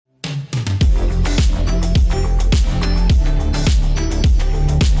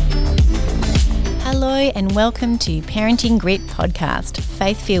and welcome to Parenting Grit Podcast,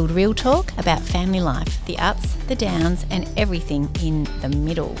 faith-filled real talk about family life, the ups, the downs and everything in the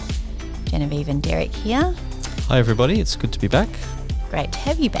middle. Genevieve and Derek here. Hi everybody, it's good to be back. Great to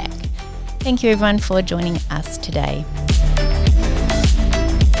have you back. Thank you everyone for joining us today.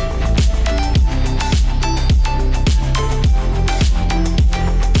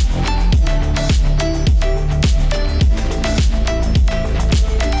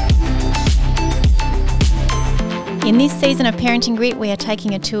 In this season of Parenting Grit, we are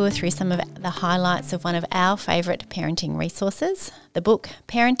taking a tour through some of the highlights of one of our favourite parenting resources, the book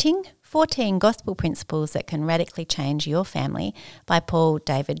Parenting, 14 Gospel Principles That Can Radically Change Your Family by Paul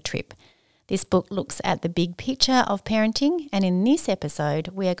David Tripp. This book looks at the big picture of parenting, and in this episode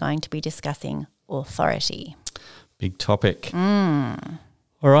we are going to be discussing authority. Big topic. All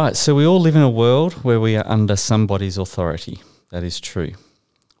right, so we all live in a world where we are under somebody's authority. That is true.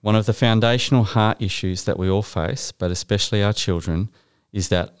 One of the foundational heart issues that we all face, but especially our children, is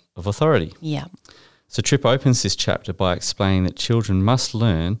that of authority. Yeah. So Tripp opens this chapter by explaining that children must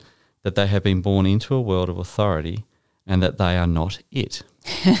learn that they have been born into a world of authority and that they are not it.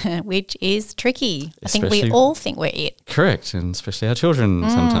 Which is tricky. I think Especially- we all think we're it. Correct, and especially our children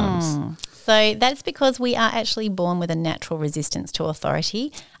sometimes. So that's because we are actually born with a natural resistance to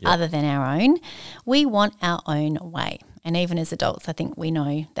authority other than our own. We want our own way. And even as adults, I think we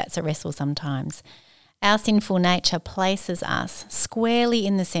know that's a wrestle sometimes. Our sinful nature places us squarely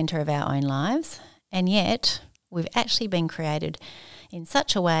in the centre of our own lives, and yet we've actually been created in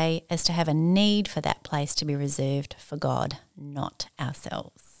such a way as to have a need for that place to be reserved for God, not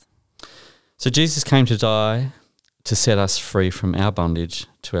ourselves. So Jesus came to die to set us free from our bondage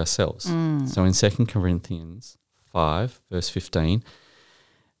to ourselves. So in 2 Corinthians 5, verse 15,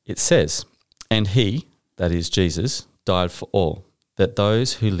 it says, "And he," that is Jesus, "died for all, that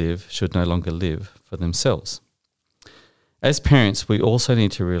those who live should no longer live for themselves." As parents, we also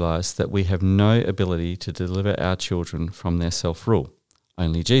need to realise that we have no ability to deliver our children from their self-rule.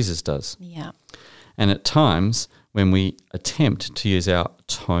 Only Jesus does. Yeah. And at times, when we attempt to use our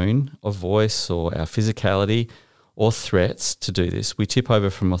tone of voice or our physicality or threats to do this, we tip over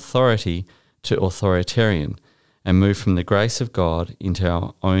from authority to authoritarian and move from the grace of God into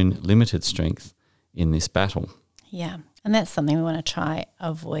our own limited strength in this battle. Yeah, and that's something we want to try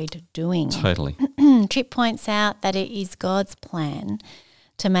avoid doing. Totally. Tripp points out that it is God's plan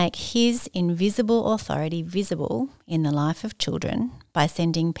to make his invisible authority visible in the life of children by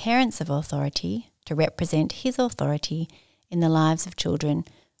sending parents of authority to represent his authority in the lives of children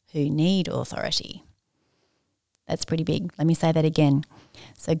who need authority. That's pretty big. Let me say that again.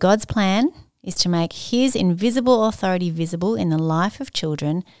 So God's plan is to make his invisible authority visible in the life of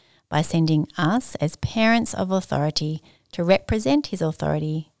children by sending us as parents of authority to represent his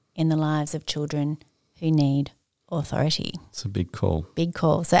authority in the lives of children who need authority. It's a big call. Big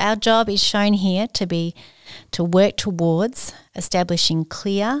call. So our job is shown here to work towards establishing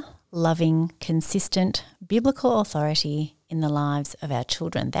clear, loving, consistent biblical authority in the lives of our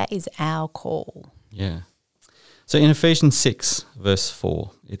children. That is our call. Yeah. So in Ephesians 6, verse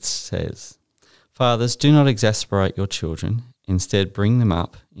 4, it says, "Fathers, do not exasperate your children. Instead, bring them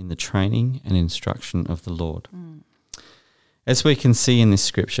up in the training and instruction of the Lord." As we can see in this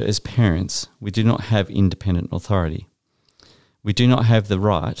scripture, as parents, we do not have independent authority. We do not have the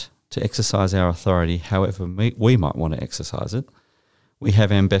right to exercise our authority however we might want to exercise it. We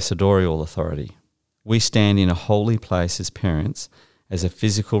have ambassadorial authority. We stand in a holy place as parents as a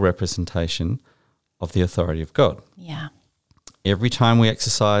physical representation of the authority of God. Yeah. Every time we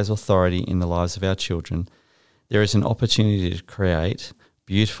exercise authority in the lives of our children, there is an opportunity to create a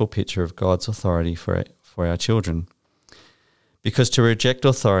beautiful picture of God's authority for our children. Because to reject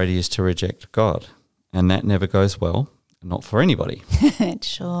authority is to reject God, and that never goes well, not for anybody. It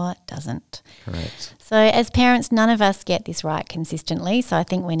sure doesn't. Correct. So as parents, none of us get this right consistently. So I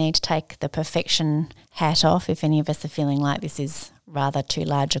think we need to take the perfection hat off if any of us are feeling like this is rather too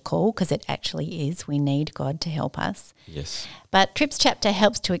large a call, because it actually is. We need God to help us. Yes. But Tripp's chapter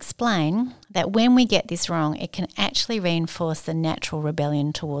helps to explain that when we get this wrong, it can actually reinforce the natural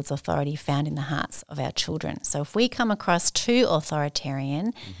rebellion towards authority found in the hearts of our children. So if we come across too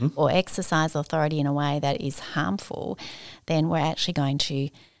authoritarian or exercise authority in a way that is harmful, then we're actually going to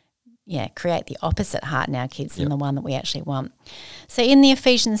create the opposite heart in our kids than the one that we actually want. So in the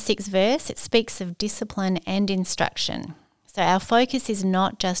Ephesians 6 verse, it speaks of discipline and instruction. So our focus is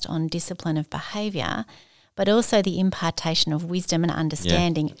not just on discipline of behaviour, but also the impartation of wisdom and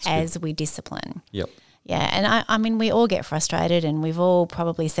understanding as we discipline. Yep. Yeah, and I mean, we all get frustrated, and we've all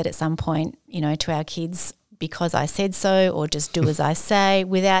probably said at some point, to our kids, because I said so, or just do as I say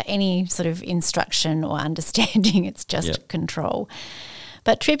without any sort of instruction or understanding. It's just control.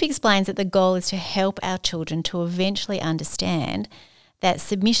 But Tripp explains that the goal is to help our children to eventually understand that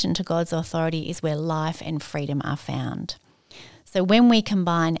submission to God's authority is where life and freedom are found. So when we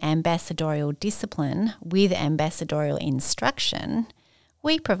combine ambassadorial discipline with ambassadorial instruction,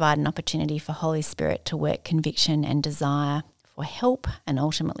 we provide an opportunity for Holy Spirit to work conviction and desire for help, and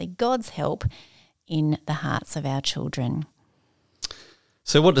ultimately God's help, in the hearts of our children.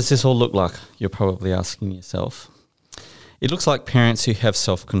 So what does this all look like? You're probably asking yourself. It looks like parents who have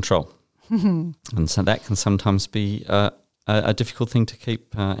self-control. And so that can sometimes be a difficult thing to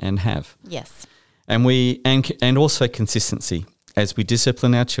keep and have. Yes. And also consistency. As we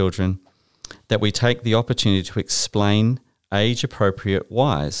discipline our children, that we take the opportunity to explain age-appropriate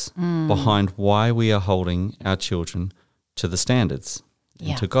whys behind why we are holding our children to the standards,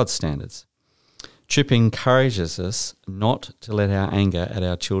 and to God's standards. Tripp encourages us not to let our anger at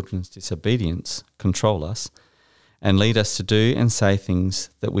our children's disobedience control us and lead us to do and say things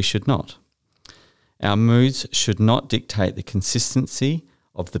that we should not. Our moods should not dictate the consistency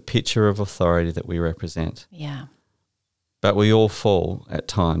of the picture of authority that we represent. Yeah. But we all fall at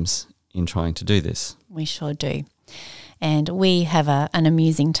times in trying to do this. We sure do. And we have an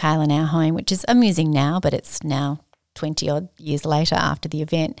amusing tale in our home, which is amusing now, but it's now 20-odd years later after the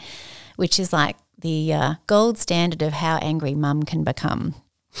event, which is like the gold standard of how angry mum can become.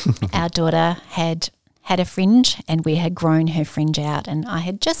 Our daughter had a fringe, and we had grown her fringe out, and I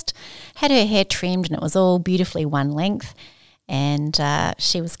had just had her hair trimmed, and it was all beautifully one length. And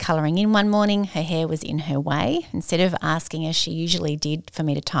she was colouring in one morning. Her hair was in her way. Instead of asking, as she usually did, for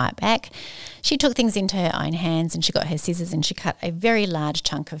me to tie it back, she took things into her own hands, and she got her scissors and she cut a very large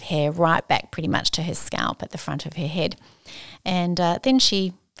chunk of hair right back pretty much to her scalp at the front of her head. And then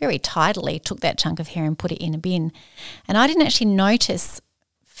she very tidily took that chunk of hair and put it in a bin. And I didn't actually notice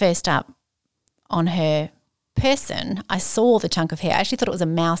first up on her person. I saw the chunk of hair. I actually thought it was a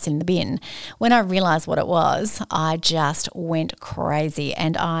mouse in the bin. When I realised what it was, I just went crazy.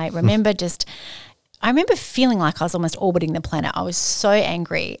 And I remember feeling like I was almost orbiting the planet. I was so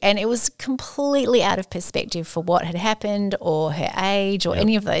angry, and it was completely out of perspective for what had happened or her age or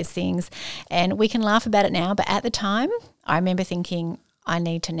any of those things. And we can laugh about it now, but at the time I remember thinking, I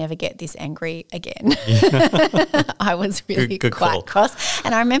need to never get this angry again. I was really quite cross.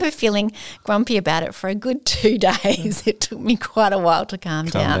 And I remember feeling grumpy about it for a good 2 days. It took me quite a while to calm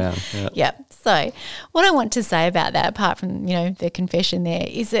down. Yeah. So what I want to say about that, apart from, the confession there,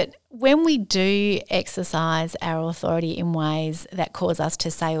 is that when we do exercise our authority in ways that cause us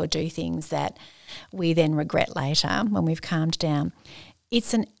to say or do things that we then regret later when we've calmed down,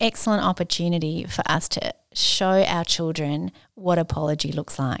 it's an excellent opportunity for us to show our children what apology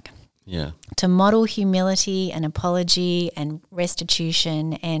looks like. Yeah. To model humility and apology and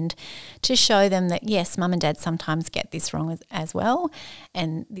restitution, and to show them that, yes, mum and dad sometimes get this wrong as well,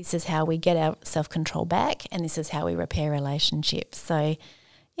 and this is how we get our self-control back, and this is how we repair relationships. So,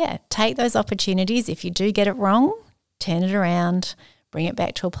 take those opportunities. If you do get it wrong, turn it around, bring it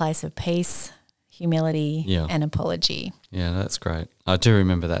back to a place of peace, humility and apology. Yeah, that's great. I do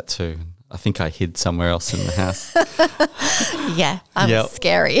remember that too. I think I hid somewhere else in the house. Was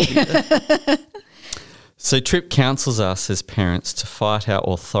scary. So Tripp counsels us as parents to fight our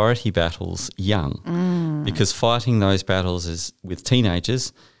authority battles young, because fighting those battles with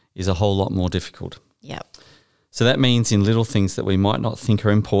teenagers is a whole lot more difficult. Yep. So that means in little things that we might not think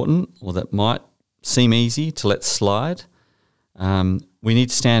are important or that might seem easy to let slide, we need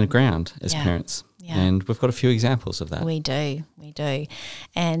to stand ground as parents. Yeah. And we've got a few examples of that. We do.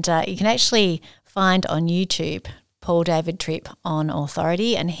 And you can actually find on YouTube Paul David Tripp on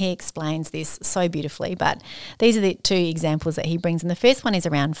authority, and he explains this so beautifully. But these are the 2 examples that he brings. And the first one is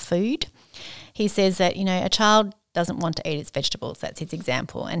around food. He says that, a child doesn't want to eat its vegetables. That's his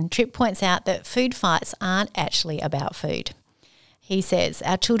example. And Tripp points out that food fights aren't actually about food. He says,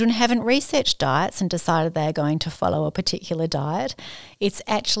 our children haven't researched diets and decided they are going to follow a particular diet. It's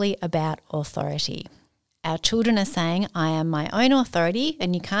actually about authority. Our children are saying, I am my own authority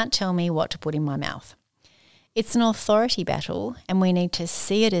and you can't tell me what to put in my mouth. It's an authority battle, and we need to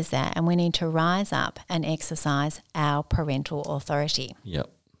see it as that, and we need to rise up and exercise our parental authority. Yep.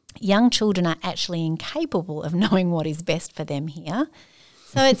 Young children are actually incapable of knowing what is best for them here.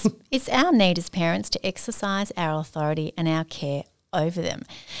 So it's our need as parents to exercise our authority and our care over them.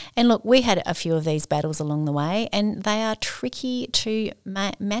 And look, we had a few of these battles along the way, and they are tricky to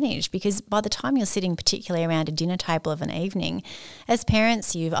manage, because by the time you're sitting particularly around a dinner table of an evening, as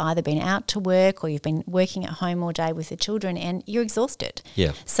parents, you've either been out to work or you've been working at home all day with the children and you're exhausted.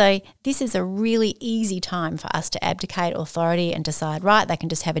 Yeah. So this is a really easy time for us to abdicate authority and decide, right, they can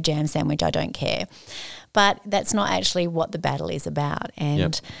just have a jam sandwich, I don't care. But that's not actually what the battle is about.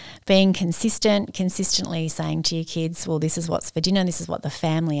 And being consistently saying to your kids, well, this is what's for dinner, this is what the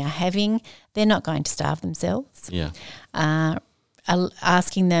family are having, they're not going to starve themselves. Yeah.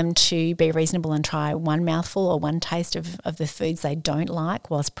 Asking them to be reasonable and try one mouthful or one taste of the foods they don't like,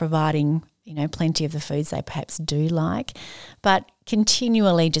 whilst providing, plenty of the foods they perhaps do like, but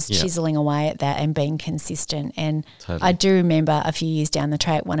continually just chiseling away at that and being consistent. And totally. I do remember a few years down the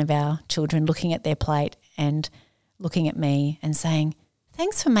track, one of our children looking at their plate and looking at me and saying,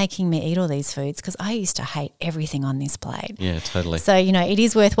 thanks for making me eat all these foods, because I used to hate everything on this plate. Yeah, totally. So, it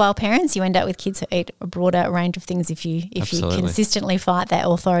is worthwhile, parents. You end up with kids who eat a broader range of things if you consistently fight that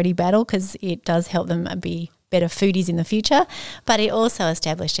authority battle, because it does help them be better foodies in the future. But it also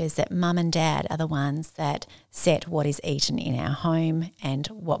establishes that mum and dad are the ones that set what is eaten in our home and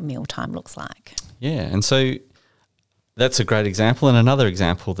what mealtime looks like. Yeah, and so that's a great example. And another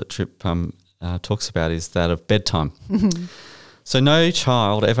example that Tripp talks about is that of bedtime. So no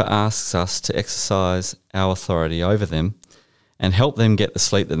child ever asks us to exercise our authority over them and help them get the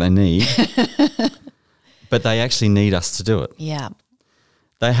sleep that they need, but they actually need us to do it. Yeah.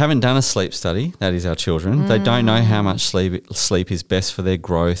 They haven't done a sleep study, that is our children. They don't know how much sleep is best for their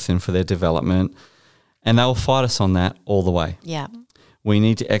growth and for their development, and they will fight us on that all the way. Yeah. We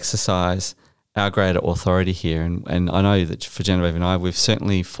need to exercise our greater authority here. And I know that for Genevieve and I, we've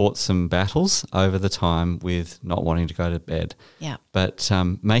certainly fought some battles over the time with not wanting to go to bed. Yeah. But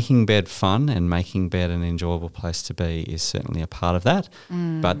making bed fun and making bed an enjoyable place to be is certainly a part of that.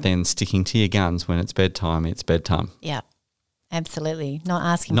 But then sticking to your guns when it's bedtime, it's bedtime. Yeah. Absolutely. Not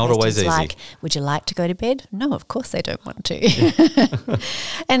asking not always easy. Like, would you like to go to bed? No, of course they don't want to. Yeah.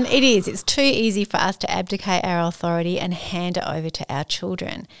 And it's too easy for us to abdicate our authority and hand it over to our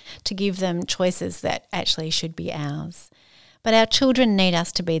children, to give them choices that actually should be ours. But our children need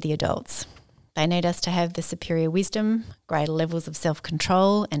us to be the adults. They need us to have the superior wisdom, greater levels of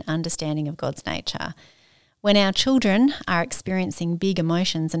self-control and understanding of God's nature. When our children are experiencing big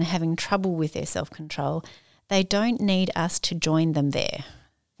emotions and having trouble with their self-control, they don't need us to join them there.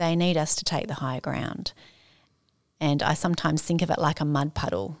 They need us to take the higher ground. And I sometimes think of it like a mud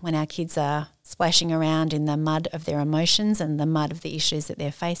puddle. When our kids are splashing around in the mud of their emotions and the mud of the issues that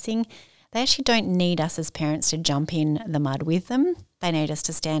they're facing, they actually don't need us as parents to jump in the mud with them. They need us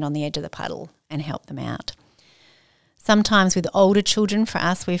to stand on the edge of the puddle and help them out. Sometimes with older children, for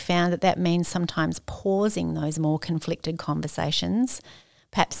us, we've found that means sometimes pausing those more conflicted conversations,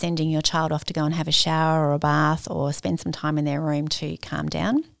 perhaps sending your child off to go and have a shower or a bath or spend some time in their room to calm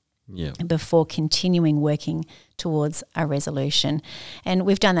down before continuing working towards a resolution. And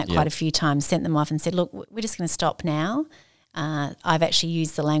we've done that quite a few times, sent them off and said, look, we're just going to stop now. I've actually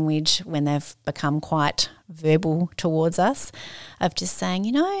used the language when they've become quite verbal towards us of just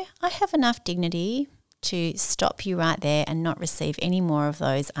saying, I have enough dignity to stop you right there and not receive any more of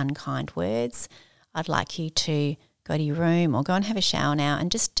those unkind words. I'd like you to go to your room or go and have a shower now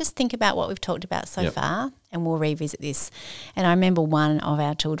and just think about what we've talked about so far, and we'll revisit this. And I remember one of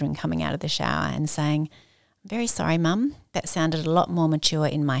our children coming out of the shower and saying, I'm very sorry, Mum, that sounded a lot more mature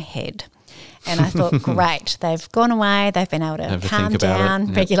in my head. And I thought, great, they've gone away, they've been able to calm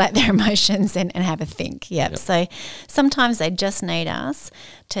down, regulate their emotions and have a think. Yep. So sometimes they just need us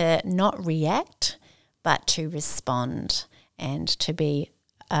to not react but to respond and to be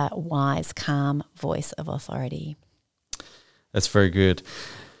a wise, calm voice of authority. That's very good.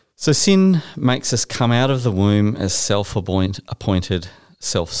 So sin makes us come out of the womb as self-appointed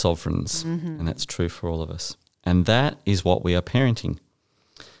self-sovereigns, and that's true for all of us. And that is what we are parenting.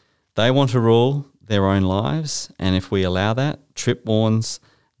 They want to rule their own lives, and if we allow that, Tripp warns,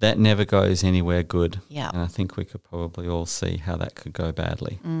 that never goes anywhere good. Yeah. And I think we could probably all see how that could go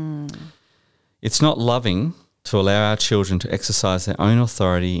badly. It's not loving to allow our children to exercise their own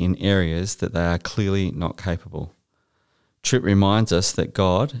authority in areas that they are clearly not capable. Tripp reminds us that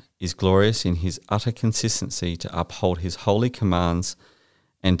God is glorious in his utter consistency to uphold his holy commands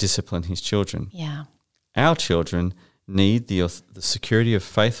and discipline his children. Yeah. Our children need the security of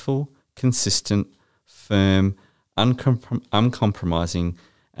faithful, consistent, firm, uncompromising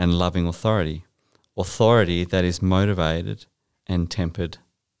and loving authority that is motivated and tempered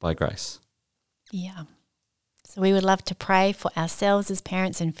by grace. Yeah. So we would love to pray for ourselves as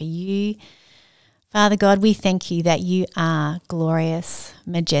parents and for you, Father God, we thank you that you are glorious,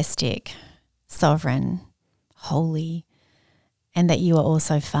 majestic, sovereign, holy, and that you are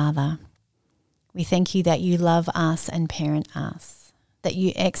also Father. We thank you that you love us and parent us, that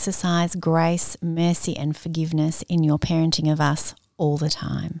you exercise grace, mercy, and forgiveness in your parenting of us all the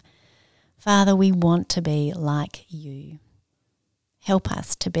time. Father, we want to be like you. Help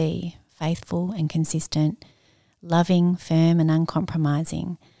us to be faithful and consistent, loving, firm, and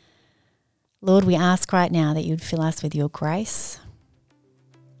uncompromising. Lord, we ask right now that you'd fill us with your grace.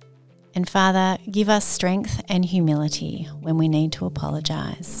 And Father, give us strength and humility when we need to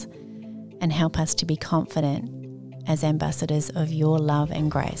apologise, and help us to be confident as ambassadors of your love and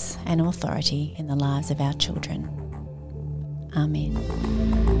grace and authority in the lives of our children. Amen.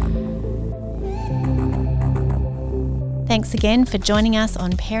 Thanks again for joining us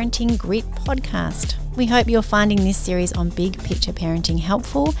on Parenting Grit podcast. We hope you're finding this series on big picture parenting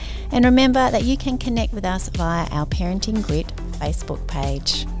helpful, and remember that you can connect with us via our Parenting Grit Facebook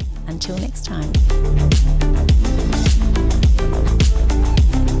page. Until next time.